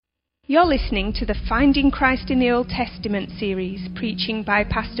You're listening to the Finding Christ in the Old Testament series, preaching by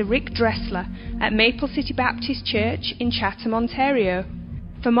Pastor Rick Dressler at Maple City Baptist Church in Chatham, Ontario.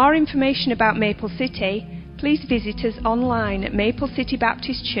 For more information about Maple City, please visit us online at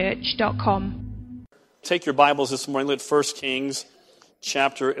maplecitybaptistchurch.com. Take your Bibles this morning, look at 1 Kings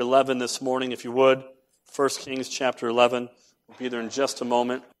chapter 11 this morning, if you would. 1 Kings chapter 11. We'll be there in just a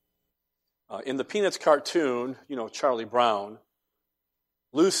moment. In the Peanuts cartoon, you know, Charlie Brown,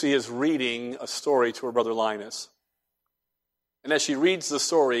 Lucy is reading a story to her brother Linus. And as she reads the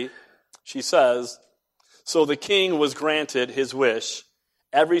story, she says, "So the king was granted his wish.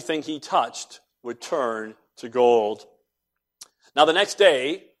 Everything he touched would turn to gold." Now the next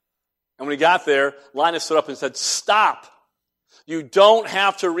day, and when he got there, Linus stood up and said, "Stop. You don't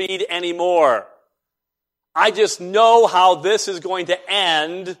have to read anymore. I just know how this is going to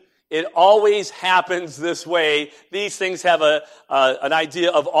end. It always happens this way. These things have an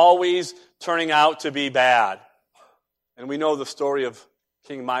idea of always turning out to be bad." And we know the story of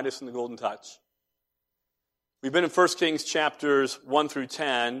King Midas and the golden touch. We've been in 1 Kings chapters 1 through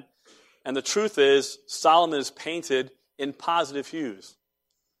 10, and the truth is Solomon is painted in positive hues.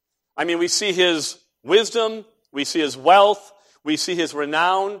 I mean, we see his wisdom, we see his wealth, we see his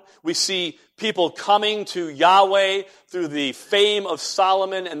renown, we see people coming to Yahweh through the fame of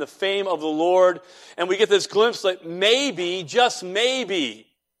Solomon and the fame of the Lord, and we get this glimpse that maybe, just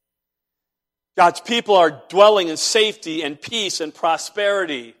maybe, God's people are dwelling in safety and peace and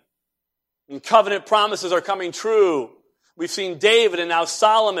prosperity, and covenant promises are coming true. We've seen David and now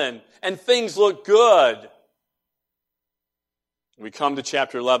Solomon, and things look good. We come to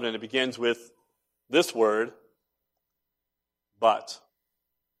chapter 11, and it begins with this word, but.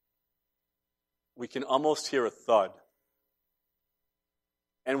 We can almost hear a thud.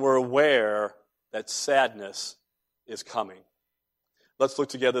 And we're aware that sadness is coming. Let's look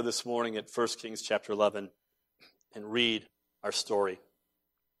together this morning at 1 Kings chapter 11 and read our story.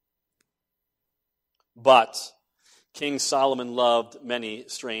 But King Solomon loved many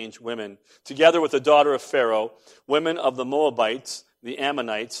strange women, together with the daughter of Pharaoh, women of the Moabites, the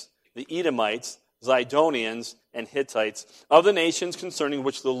Ammonites, the Edomites, Zidonians, and Hittites, of the nations concerning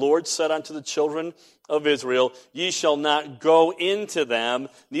which the Lord said unto the children of Israel, "Ye shall not go into them,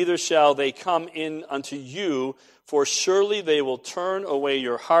 neither shall they come in unto you, for surely they will turn away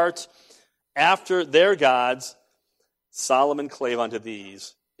your heart after their gods." Solomon clave unto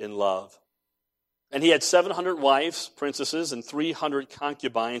these in love. And he had 700 wives, princesses, and 300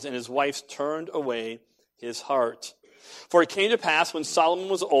 concubines, and his wives turned away his heart. For it came to pass when Solomon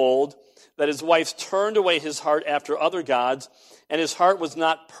was old, that his wives turned away his heart after other gods, and his heart was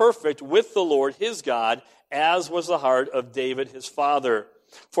not perfect with the Lord his God, as was the heart of David his father.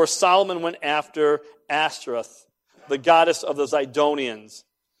 For Solomon went after Ashtoreth, the goddess of the Zidonians,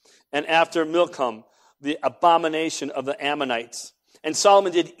 and after Milcom, the abomination of the Ammonites. And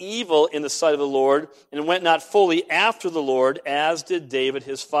Solomon did evil in the sight of the Lord, and went not fully after the Lord, as did David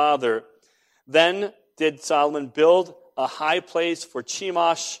his father. Then did Solomon build a high place for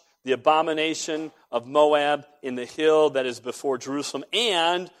Chemosh, the abomination of Moab, in the hill that is before Jerusalem,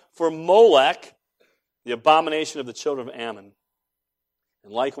 and for Molech, the abomination of the children of Ammon.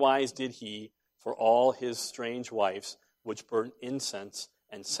 And likewise did he for all his strange wives, which burnt incense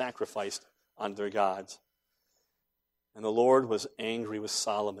and sacrificed unto their gods. And the Lord was angry with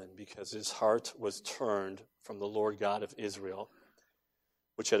Solomon, because his heart was turned from the Lord God of Israel,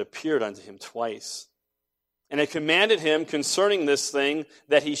 which had appeared unto him twice, and had commanded him concerning this thing,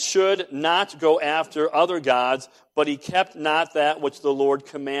 that he should not go after other gods, but he kept not that which the Lord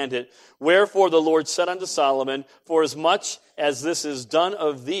commanded. Wherefore the Lord said unto Solomon, "Forasmuch as this is done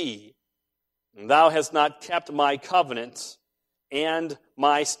of thee, and thou hast not kept my covenants and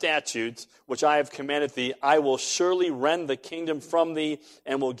my statutes, which I have commanded thee, I will surely rend the kingdom from thee,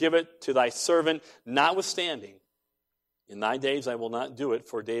 and will give it to thy servant. Notwithstanding, in thy days I will not do it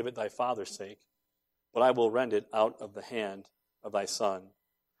for David thy father's sake, but I will rend it out of the hand of thy son.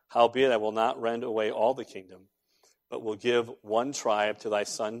 Howbeit I will not rend away all the kingdom, but will give one tribe to thy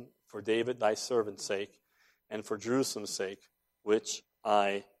son for David thy servant's sake, and for Jerusalem's sake, which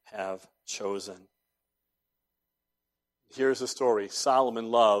I have chosen." Here's the story.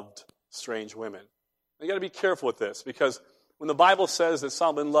 Solomon loved strange women. You got to be careful with this, because when the Bible says that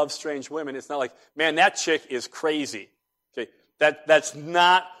Solomon loved strange women, it's not like, man, that chick is crazy. Okay, that's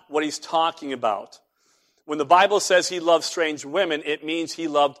not what he's talking about. When the Bible says he loved strange women, it means he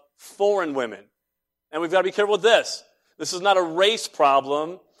loved foreign women. And we've got to be careful with this. This is not a race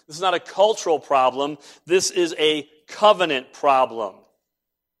problem. This is not a cultural problem. This is a covenant problem.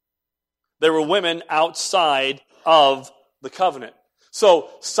 There were women outside of the covenant. So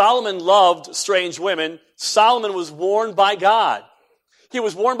Solomon loved strange women. Solomon was warned by God. He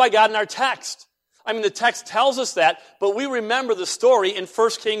was warned by God in our text. I mean, the text tells us that, but we remember the story in 1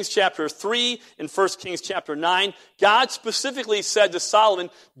 Kings chapter 3, in 1 Kings chapter 9. God specifically said to Solomon,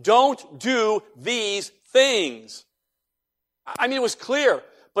 don't do these things. I mean, it was clear,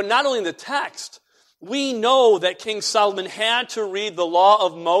 but not only in the text. We know that King Solomon had to read the law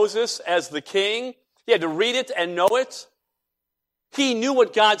of Moses as the king. He had to read it and know it. He knew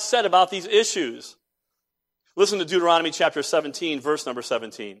what God said about these issues. Listen to Deuteronomy chapter 17, verse number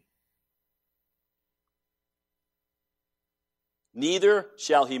 17. Neither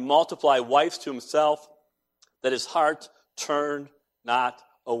shall he multiply wives to himself, that his heart turn not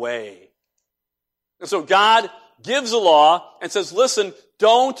away. And so God gives a law and says, listen,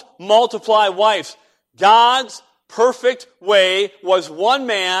 don't multiply wives. God's perfect way was one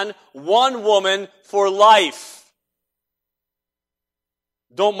man, one woman for life.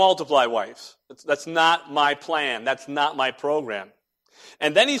 Don't multiply wives. That's not my plan. That's not my program.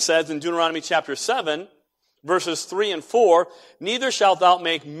 And then he says in Deuteronomy chapter 7, verses 3 and 4, neither shalt thou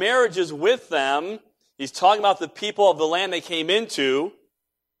make marriages with them. He's talking about the people of the land they came into.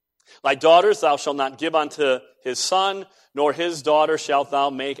 Thy daughters thou shalt not give unto his son, nor his daughter shalt thou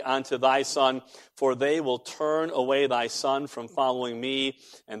make unto thy son, for they will turn away thy son from following me,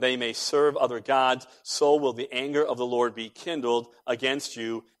 and they may serve other gods. So will the anger of the Lord be kindled against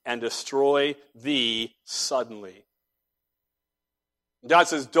you, and destroy thee suddenly. God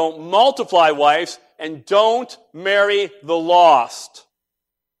says, don't multiply wives, and don't marry the lost.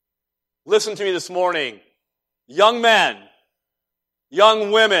 Listen to me this morning. Young men,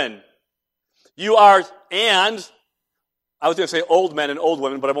 young women, you are, and I was going to say old men and old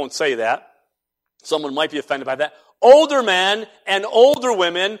women, but I won't say that. Someone might be offended by that. Older men and older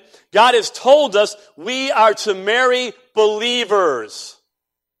women, God has told us we are to marry believers.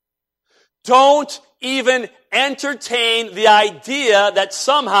 Don't even entertain the idea that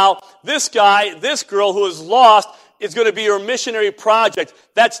somehow this guy, this girl who is lost is going to be your missionary project.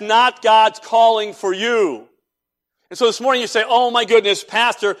 That's not God's calling for you. And so this morning you say, oh my goodness,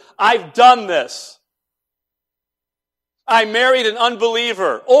 Pastor, I've done this. I married an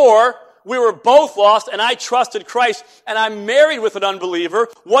unbeliever. Or we were both lost and I trusted Christ and I'm married with an unbeliever.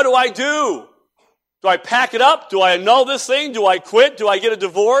 What do I do? Do I pack it up? Do I annul this thing? Do I quit? Do I get a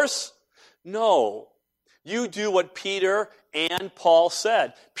divorce? No. You do what Peter and Paul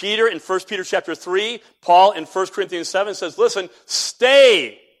said. Peter in 1 Peter chapter 3, Paul in 1 Corinthians 7 says, listen,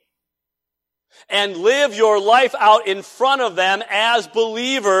 stay and live your life out in front of them as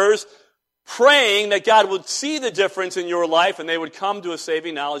believers, praying that God would see the difference in your life and they would come to a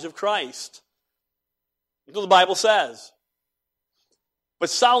saving knowledge of Christ. That's what the Bible says.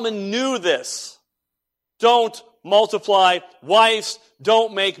 But Solomon knew this. Don't multiply wives.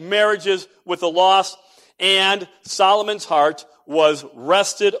 Don't make marriages with the lost. And Solomon's heart was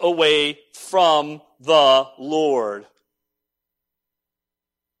wrested away from the Lord.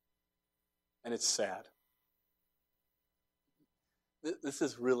 And it's sad. This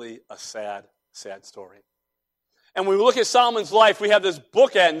is really a sad, sad story. And when we look at Solomon's life, we have these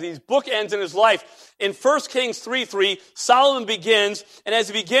bookends in his life. In 1 Kings 3:3, Solomon begins, and as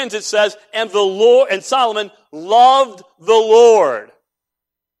he begins it says, and Solomon loved the Lord.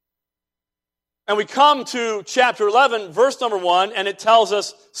 And we come to chapter 11, verse number 1, and it tells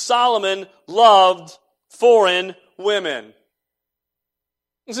us Solomon loved foreign women.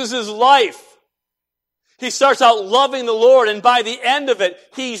 This is his life. He starts out loving the Lord, and by the end of it,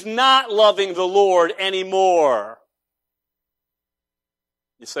 he's not loving the Lord anymore.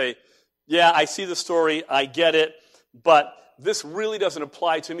 You say, yeah, I see the story, I get it, but this really doesn't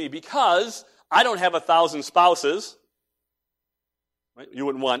apply to me because I don't have 1,000 spouses. Right? You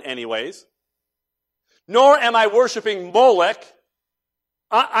wouldn't want anyways. Nor am I worshiping Molech.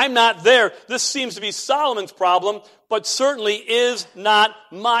 I'm not there. This seems to be Solomon's problem, but certainly is not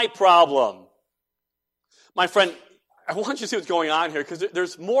my problem. My friend, I want you to see what's going on here because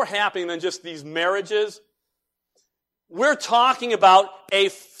there's more happening than just these marriages. We're talking about a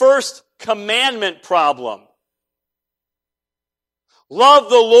first commandment problem. Love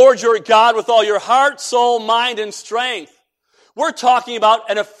the Lord your God with all your heart, soul, mind, and strength. We're talking about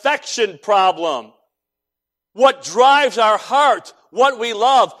an affection problem. What drives our heart, what we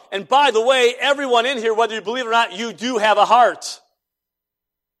love. And by the way, everyone in here, whether you believe it or not, you do have a heart.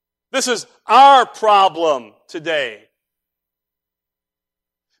 This is our problem today.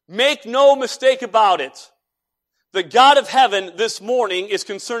 Make no mistake about it. The God of heaven this morning is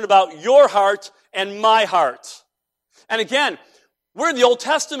concerned about your heart and my heart. And again, we're in the Old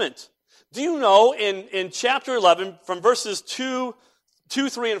Testament. Do you know in chapter 11, from verses 2 2,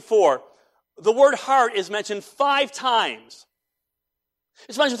 3, and 4, the word heart is mentioned 5 times.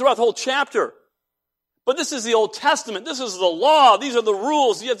 It's mentioned throughout the whole chapter. But this is the Old Testament. This is the law. These are the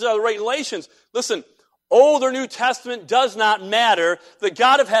rules. These are the regulations. Listen, Old or New Testament does not matter. The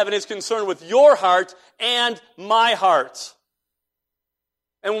God of heaven is concerned with your heart and my heart.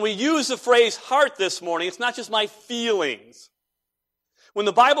 And when we use the phrase heart this morning, it's not just my feelings. When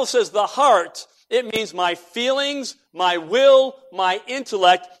the Bible says the heart, it means my feelings, my will, my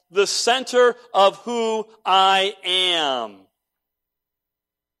intellect, the center of who I am.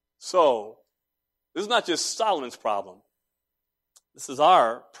 So, this is not just Solomon's problem. This is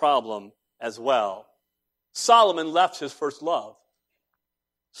our problem as well. Solomon left his first love.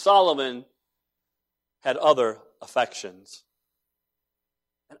 Solomon had other affections.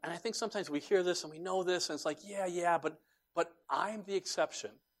 And I think sometimes we hear this and we know this, and it's like, yeah, but I'm the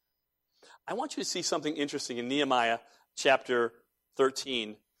exception. I want you to see something interesting in Nehemiah chapter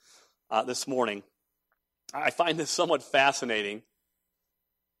 13 this morning. I find this somewhat fascinating.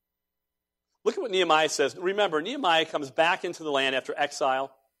 Look at what Nehemiah says. Remember, Nehemiah comes back into the land after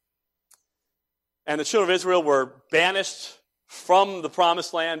exile. And the children of Israel were banished from the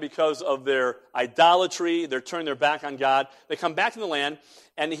promised land because of their idolatry. They're turning their back on God. They come back to the land,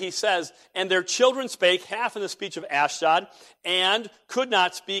 and he says, and their children spake half in the speech of Ashdod, and could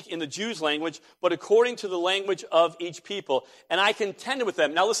not speak in the Jews' language, but according to the language of each people. And I contended with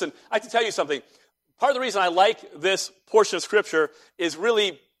them. Now listen, I have to tell you something. Part of the reason I like this portion of Scripture is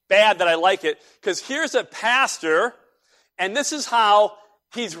really bad that I like it, because here's a pastor, and this is how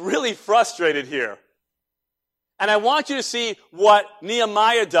he's really frustrated here. And I want you to see what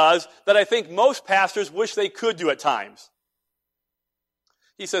Nehemiah does that I think most pastors wish they could do at times.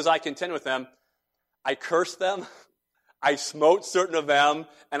 He says, I contend with them, I cursed them, I smote certain of them,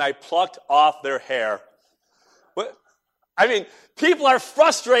 and I plucked off their hair. What? I mean, people are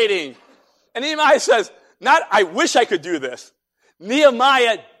frustrating. And Nehemiah says, not I wish I could do this.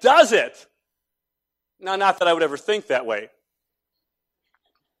 Nehemiah does it. Now, not that I would ever think that way.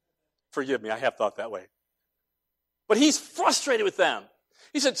 Forgive me, I have thought that way. But he's frustrated with them.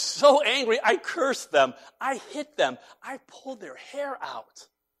 He said, so angry, I cursed them. I hit them. I pulled their hair out.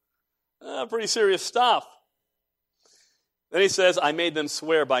 Pretty serious stuff. Then he says, I made them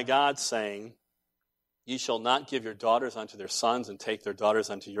swear by God, saying, ye shall not give your daughters unto their sons, and take their daughters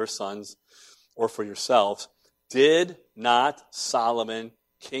unto your sons, or for yourselves. Did not Solomon,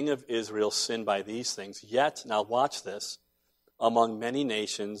 king of Israel, sin by these things? Yet, now watch this, among many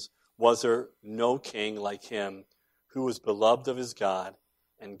nations was there no king like him, who was beloved of his God,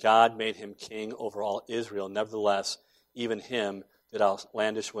 and God made him king over all Israel. Nevertheless, even him did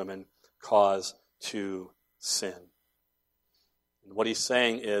outlandish women cause to sin. And what he's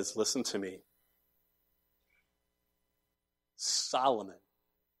saying is, listen to me. Solomon,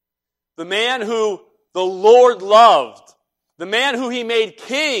 the man who the Lord loved, the man who he made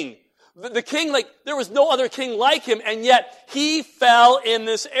king, the king, like there was no other king like him, and yet he fell in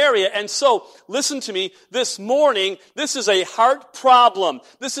this area. And so, listen to me, this morning, this is a heart problem.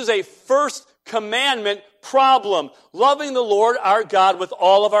 This is a first commandment problem. Loving the Lord our God with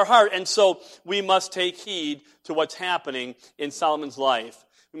all of our heart. And so, we must take heed to what's happening in Solomon's life.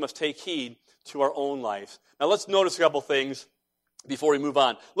 We must take heed to our own life. Now, let's notice a couple things before we move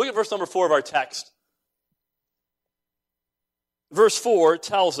on. Look at verse number 4 of our text. Verse 4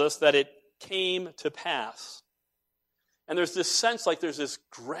 tells us that it came to pass. And there's this sense like there's this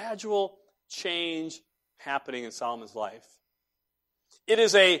gradual change happening in Solomon's life. It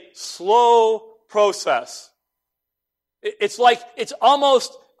is a slow process. It's like it's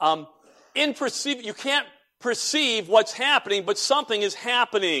almost imperceivable. You can't perceive what's happening, but something is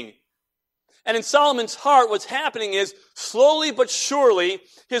happening. And in Solomon's heart, what's happening is, slowly but surely,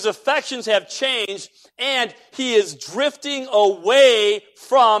 his affections have changed, and he is drifting away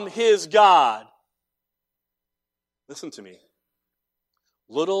from his God. Listen to me.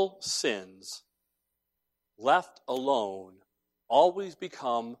 Little sins, left alone, always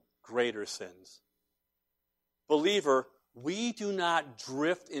become greater sins. Believer, we do not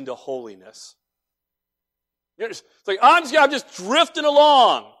drift into holiness. It's like, I'm just drifting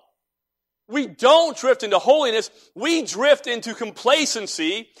along. We don't drift into holiness. We drift into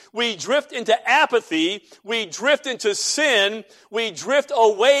complacency. We drift into apathy. We drift into sin. We drift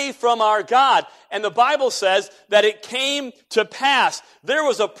away from our God. And the Bible says that it came to pass. There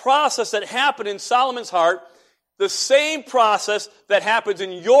was a process that happened in Solomon's heart, the same process that happens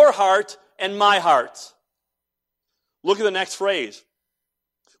in your heart and my heart. Look at the next phrase.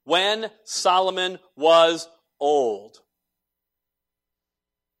 When Solomon was old.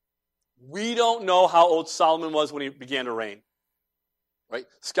 We don't know how old Solomon was when he began to reign. right?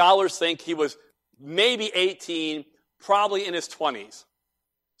 Scholars think he was maybe 18, probably in his 20s.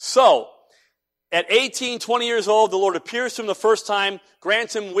 So, at 18, 20 years old, the Lord appears to him the first time,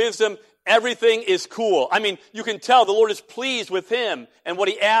 grants him wisdom. Everything is cool. I mean, you can tell the Lord is pleased with him and what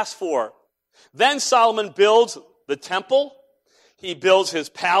he asked for. Then Solomon builds the temple. He builds his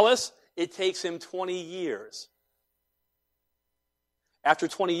palace. It takes him 20 years. After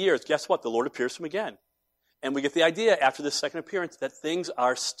 20 years, guess what? The Lord appears to him again. And we get the idea after this second appearance that things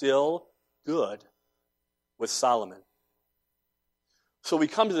are still good with Solomon. So we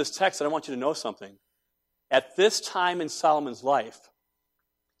come to this text, and I want you to know something. At this time in Solomon's life,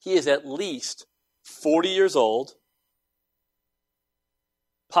 he is at least 40 years old,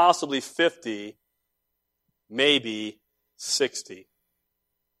 possibly 50, maybe 60.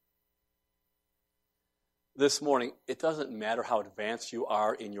 This morning, it doesn't matter how advanced you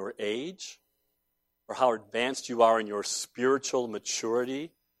are in your age or how advanced you are in your spiritual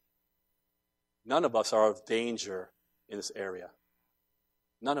maturity. None of us are of danger in this area.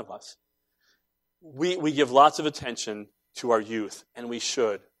 None of us. We give lots of attention to our youth, and we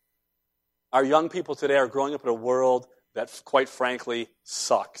should. Our young people today are growing up in a world that, quite frankly,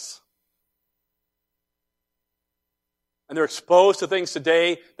 sucks. And they're exposed to things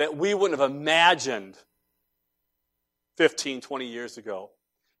today that we wouldn't have imagined 15, 20 years ago.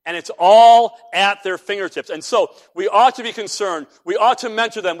 And it's all at their fingertips. And so we ought to be concerned. We ought to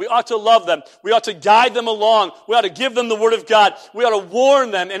mentor them. We ought to love them. We ought to guide them along. We ought to give them the Word of God. We ought to warn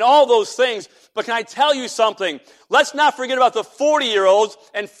them and all those things. But can I tell you something? Let's not forget about the 40-year-olds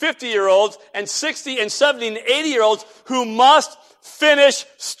and 50-year-olds and 60 and 70 and 80-year-olds who must finish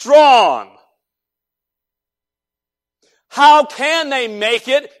strong. How can they make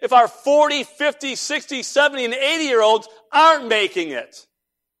it if our 40, 50, 60, 70, and 80-year-olds aren't making it?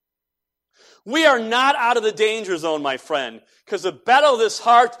 We are not out of the danger zone, my friend, because the battle of this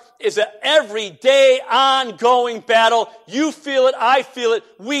heart is an everyday, ongoing battle. You feel it, I feel it.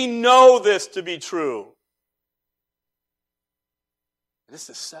 We know this to be true. And it's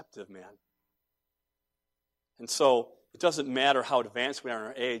deceptive, man. And so, it doesn't matter how advanced we are in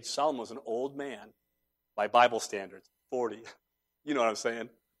our age. Solomon was an old man by Bible standards. 40. You know what I'm saying?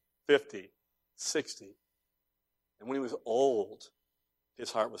 50. 60. And when he was old,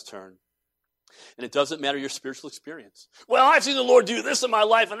 his heart was turned. And it doesn't matter your spiritual experience. Well, I've seen the Lord do this in my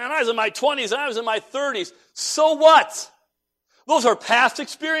life, and then I was in my 20s, and I was in my 30s. So what? Those are past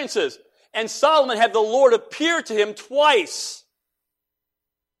experiences. And Solomon had the Lord appear to him twice.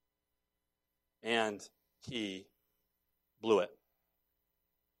 And he blew it.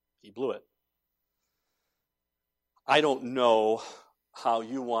 He blew it. I don't know how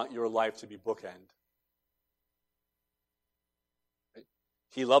you want your life to be bookend.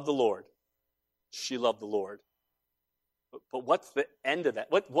 He loved the Lord. She loved the Lord. But what's the end of that?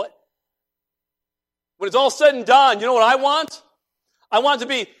 What? When it's all said and done, you know what I want? I want it to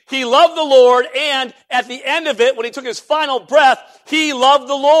be, he loved the Lord, and at the end of it, when he took his final breath, he loved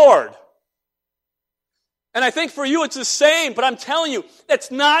the Lord. And I think for you it's the same, but I'm telling you,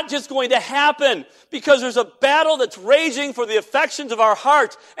 that's not just going to happen because there's a battle that's raging for the affections of our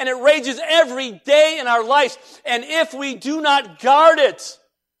heart, and it rages every day in our lives. And if we do not guard it,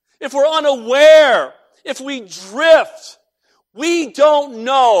 if we're unaware, if we drift, we don't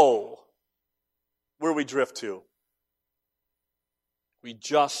know where we drift to. We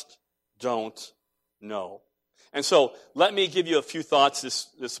just don't know. And so, let me give you a few thoughts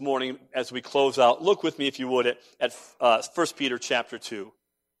this morning as we close out. Look with me, if you would, at 1 Peter chapter 2.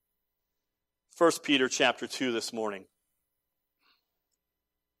 1 Peter chapter 2 this morning.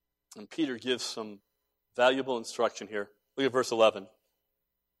 And Peter gives some valuable instruction here. Look at verse 11.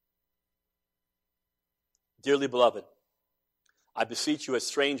 Dearly beloved, I beseech you as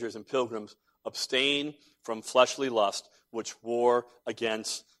strangers and pilgrims, abstain from fleshly lust, which war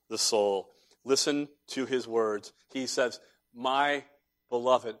against the soul. Listen to his words. He says, my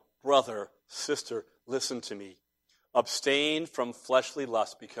beloved brother, sister, listen to me. Abstain from fleshly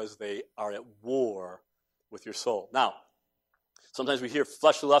lust because they are at war with your soul. Now, sometimes we hear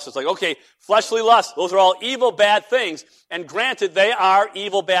fleshly lust. It's like, okay, fleshly lust, those are all evil, bad things. And granted, they are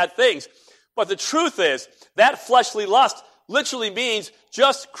evil, bad things. But the truth is, that fleshly lust literally means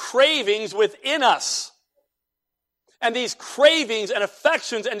just cravings within us. And these cravings and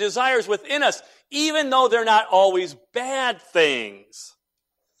affections and desires within us, even though they're not always bad things,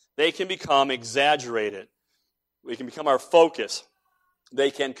 they can become exaggerated. They can become our focus.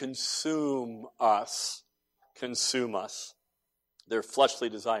 They can consume us. Consume us. They're fleshly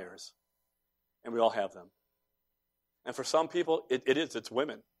desires. And we all have them. And for some people, it's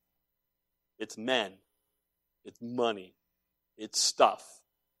women. It's men. It's money. It's stuff.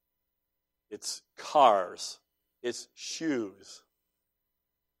 It's cars. It's shoes.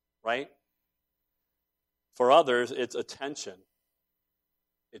 Right? For others, it's attention.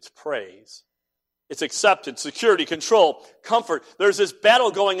 It's praise. It's acceptance, security, control, comfort. There's this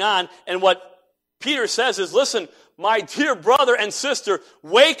battle going on, and what Peter says is, listen, my dear brother and sister,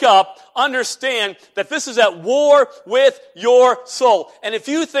 wake up, understand that this is at war with your soul. And if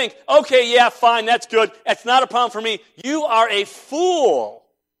you think, okay, yeah, fine, that's good, that's not a problem for me, you are a fool.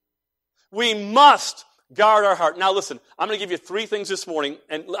 We must guard our heart. Now listen, I'm going to give you 3 things this morning,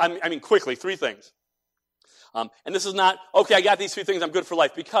 and I mean quickly, 3 things. And this is not, okay, I got these 3 things, I'm good for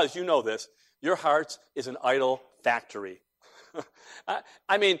life, because you know this. Your heart is an idol factory.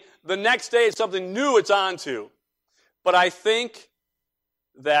 I mean, the next day it's something new it's on to. But I think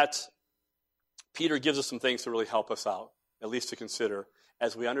that Peter gives us some things to really help us out, at least to consider,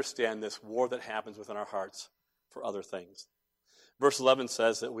 as we understand this war that happens within our hearts for other things. Verse 11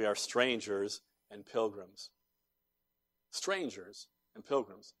 says that we are strangers and pilgrims. Strangers and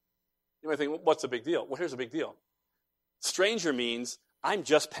pilgrims. You might think, well, what's the big deal? Well, here's the big deal. Stranger means I'm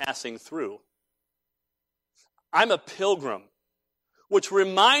just passing through. I'm a pilgrim, which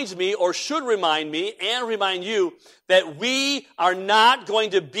reminds me, or should remind me, and remind you, that we are not going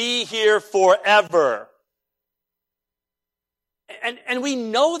to be here forever. And we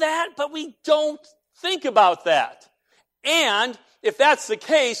know that, but we don't think about that. And if that's the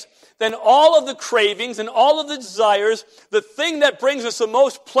case, then all of the cravings and all of the desires, the thing that brings us the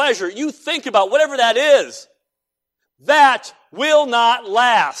most pleasure, you think about whatever that is, that will not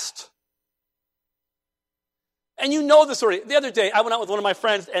last. And you know this already. The other day, I went out with one of my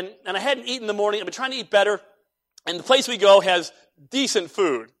friends, and I hadn't eaten in the morning. I've been trying to eat better, and the place we go has decent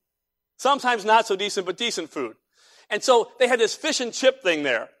food. Sometimes not so decent, but decent food. And so they had this fish and chip thing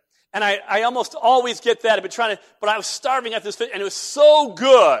there. And I almost always get that. I've been trying to, but I was starving at this fish, and it was so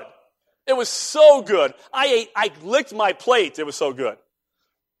good. It was so good. I licked my plate. It was so good.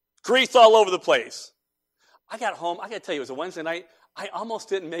 Grease all over the place. I got home. I got to tell you, it was a Wednesday night. I almost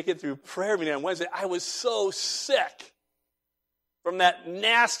didn't make it through prayer meeting on Wednesday. I was so sick from that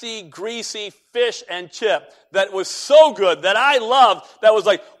nasty, greasy fish and chip that was so good, that I loved, that was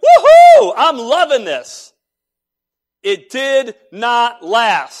like, woohoo, I'm loving this. It did not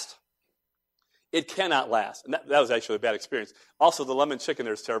last. It cannot last. And that was actually a bad experience. Also, the lemon chicken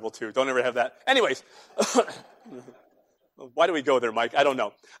there is terrible too. Don't ever have that. Anyways, why do we go there, Mike? I don't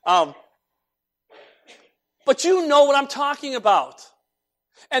know. But you know what I'm talking about.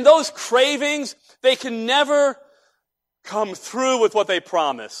 And those cravings, they can never come through with what they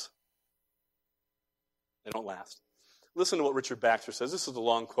promise. They don't last. Listen to what Richard Baxter says. This is a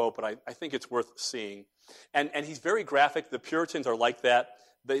long quote, but I think it's worth seeing. And he's very graphic. The Puritans are like that.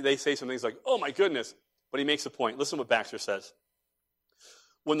 They say some things like, oh my goodness. But he makes a point. Listen to what Baxter says.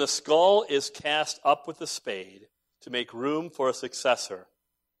 When the skull is cast up with the spade to make room for a successor,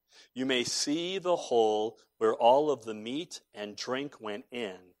 you may see the hole where all of the meat and drink went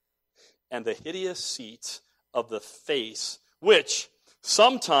in, and the hideous seat of the face, which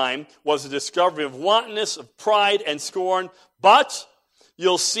sometime was the discovery of wantonness, of pride and scorn, but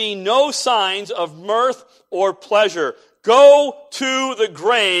you'll see no signs of mirth or pleasure. Go to the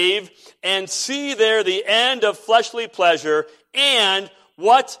grave and see there the end of fleshly pleasure, and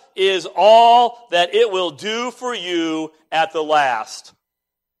what is all that it will do for you at the last.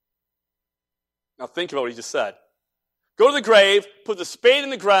 Now think about what he just said. Go to the grave, put the spade in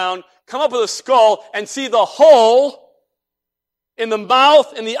the ground, come up with a skull, and see the hole in the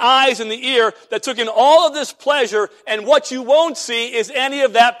mouth and the eyes and the ear that took in all of this pleasure, and what you won't see is any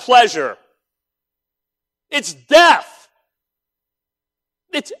of that pleasure. It's death.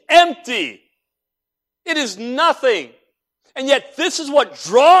 It's empty. It is nothing. And yet this is what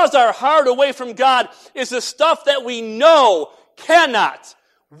draws our heart away from God, is the stuff that we know cannot,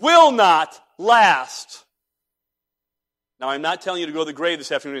 will not last. Now, I'm not telling you to go to the grave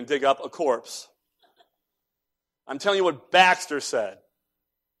this afternoon and dig up a corpse. I'm telling you what Baxter said.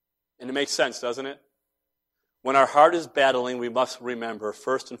 And it makes sense, doesn't it? When our heart is battling, we must remember,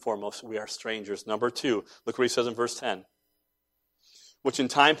 first and foremost, we are strangers. Number 2, look what he says in verse 10. Which in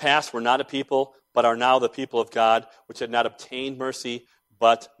time past were not a people, but are now the people of God, which had not obtained mercy,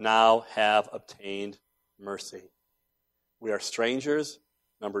 but now have obtained mercy. We are strangers.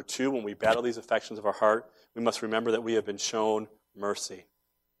 Number 2, when we battle these affections of our heart, we must remember that we have been shown mercy.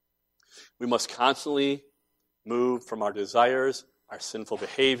 We must constantly move from our desires, our sinful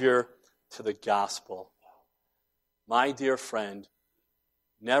behavior, to the gospel. My dear friend,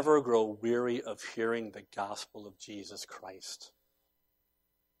 never grow weary of hearing the gospel of Jesus Christ.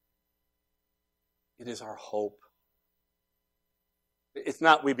 It is our hope. It's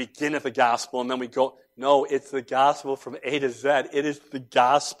not we begin at the gospel and then we go. No, it's the gospel from A to Z. It is the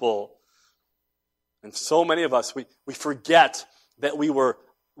gospel. And so many of us, we forget that we were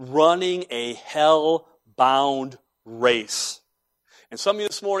running a hell-bound race. And some of you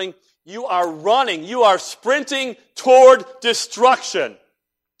this morning, you are sprinting toward destruction.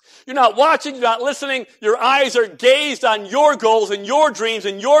 You're not watching, you're not listening, your eyes are gazed on your goals and your dreams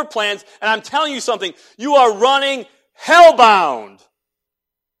and your plans, and I'm telling you something, you are running hell-bound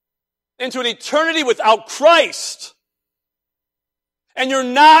into an eternity without Christ. And you're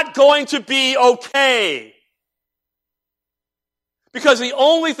not going to be okay. Because the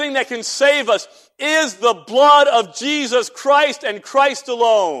only thing that can save us is the blood of Jesus Christ and Christ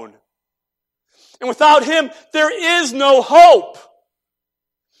alone. And without Him, there is no hope.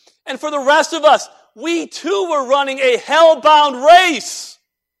 And for the rest of us, we too were running a hell-bound race.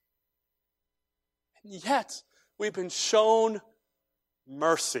 And yet, we've been shown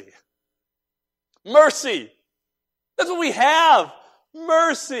mercy. Mercy. That's what we have.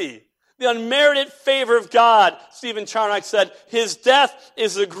 Mercy. The unmerited favor of God. Stephen Charnock said, His death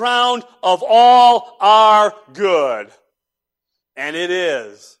is the ground of all our good. And it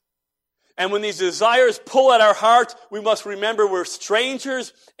is. And when these desires pull at our heart, we must remember we're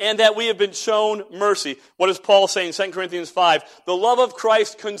strangers and that we have been shown mercy. What does Paul say in 2 Corinthians 5? The love of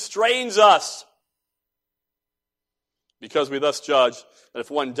Christ constrains us. Because we thus judge that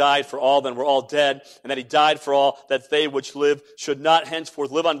if one died for all, then we're all dead, and that He died for all, that they which live should not henceforth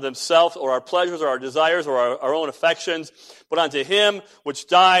live unto themselves, or our pleasures, or our desires, or our own affections, but unto Him which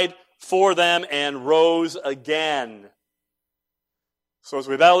died for them and rose again. So as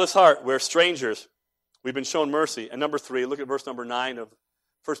we battle this heart, we're strangers. We've been shown mercy. And number 3, look at verse number 9 of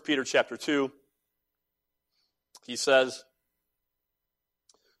 1 Peter chapter 2. He says,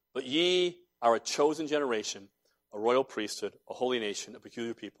 But ye are a chosen generation, a royal priesthood, a holy nation, a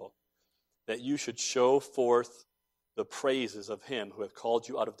peculiar people, that you should show forth the praises of Him who hath called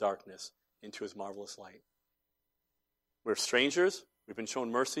you out of darkness into His marvelous light. We're strangers, we've been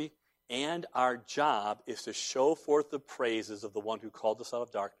shown mercy, and our job is to show forth the praises of the one who called us out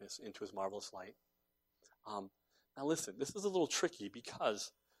of darkness into His marvelous light. Now listen, this is a little tricky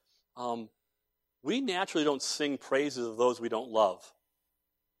because we naturally don't sing praises of those we don't love.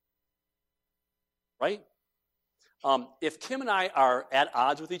 Right? If Kim and I are at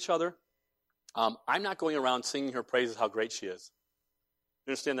odds with each other, I'm not going around singing her praises how great she is.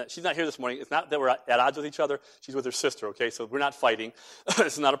 You understand that? She's not here this morning. It's not that we're at odds with each other. She's with her sister, okay? So we're not fighting.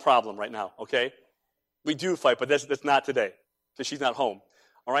 This is not a problem right now, okay? We do fight, but that's not today because she's not home,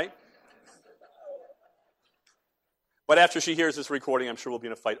 all right? But after she hears this recording, I'm sure we'll be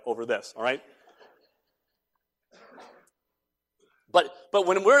in a fight over this, all right? But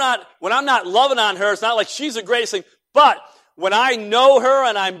when I'm not loving on her, it's not like she's the greatest thing. But when I know her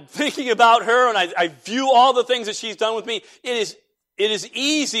and I'm thinking about her and I view all the things that she's done with me, it is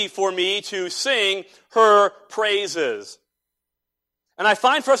easy for me to sing her praises. And I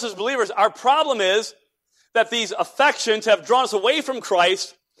find for us as believers, our problem is that these affections have drawn us away from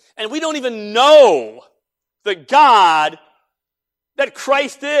Christ, and we don't even know the God that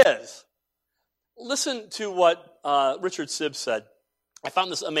Christ is. Listen to what Richard Sibbes said. I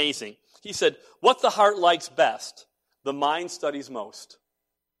found this amazing. He said, what the heart likes best, the mind studies most.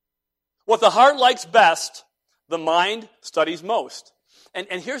 What the heart likes best, the mind studies most.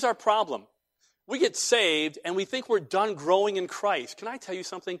 And here's our problem. We get saved and we think we're done growing in Christ. Can I tell you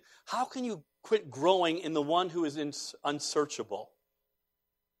something? How can you quit growing in the one who is unsearchable?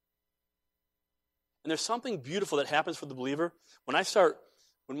 And there's something beautiful that happens for the believer. When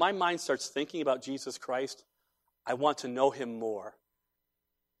my mind starts thinking about Jesus Christ, I want to know Him more.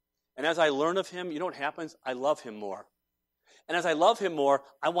 And as I learn of Him, you know what happens? I love Him more. And as I love Him more,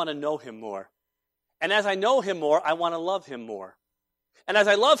 I want to know Him more. And as I know Him more, I want to love Him more. And as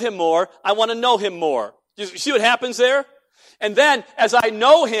I love Him more, I want to know Him more. You see what happens there? And then, as I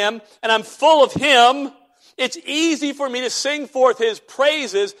know Him and I'm full of Him, it's easy for me to sing forth His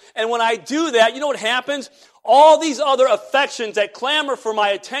praises. And when I do that, you know what happens? All these other affections that clamor for my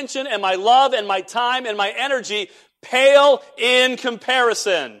attention and my love and my time and my energy pale in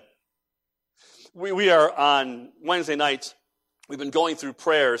comparison. We are on Wednesday nights. We've been going through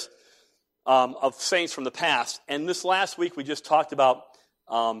prayers of saints from the past. And this last week we just talked about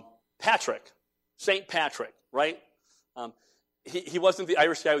Patrick, St. Patrick, right? He wasn't the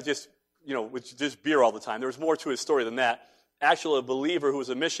Irish guy with just beer all the time. There was more to his story than that. Actually, a believer who was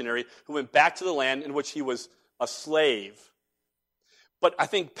a missionary who went back to the land in which he was a slave. But I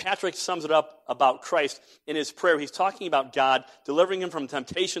think Patrick sums it up about Christ in his prayer. He's talking about God delivering him from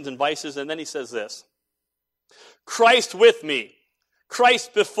temptations and vices, and then he says this: Christ with me,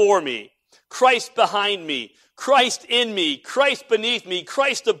 Christ before me, Christ behind me, Christ in me, Christ beneath me,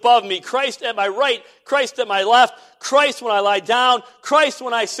 Christ above me, Christ at my right, Christ at my left, Christ when I lie down, Christ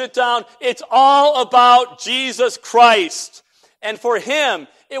when I sit down. It's all about Jesus Christ. And for him,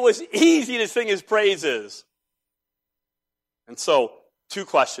 it was easy to sing his praises. And so, 2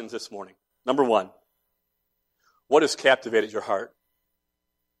 questions this morning. Number 1, what has captivated your heart?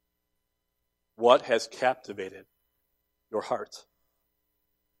 What has captivated your heart?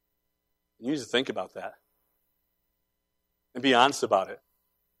 You need to think about that. And be honest about it.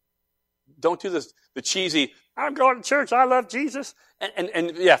 Don't do this, the cheesy, I'm going to church, I love Jesus.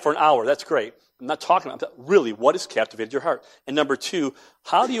 And yeah, for an hour, that's great. I'm not talking about that. Really, what has captivated your heart? And number 2,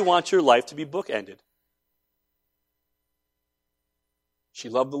 how do you want your life to be bookended? She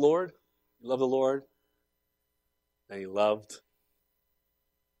loved the Lord. You love the Lord. And he loved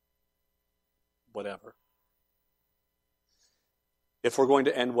whatever. If we're going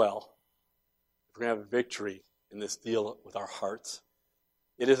to end well, if we're going to have a victory in this deal with our hearts,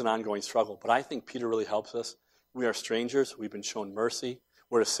 it is an ongoing struggle. But I think Peter really helps us. We are strangers. We've been shown mercy.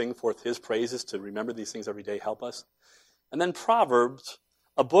 We're to sing forth his praises, to remember these things every day. Help us. And then Proverbs,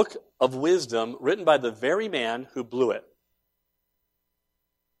 a book of wisdom written by the very man who blew it.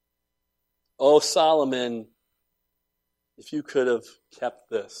 Oh, Solomon, if you could have kept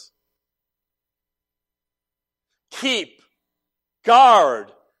this. Keep,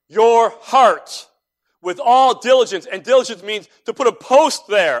 guard your heart with all diligence. And diligence means to put a post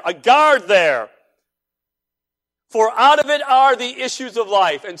there, a guard there. For out of it are the issues of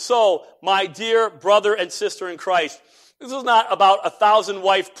life. And so, my dear brother and sister in Christ, this is not about a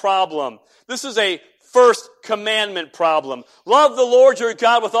 1,000-wife problem. This is a first commandment problem. Love the Lord your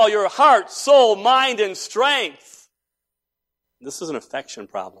God with all your heart, soul, mind, and strength. This is an affection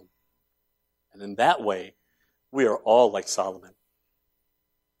problem. And in that way, we are all like Solomon.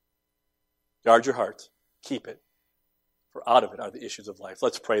 Guard your heart. Keep it. For out of it are the issues of life.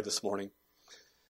 Let's pray this morning.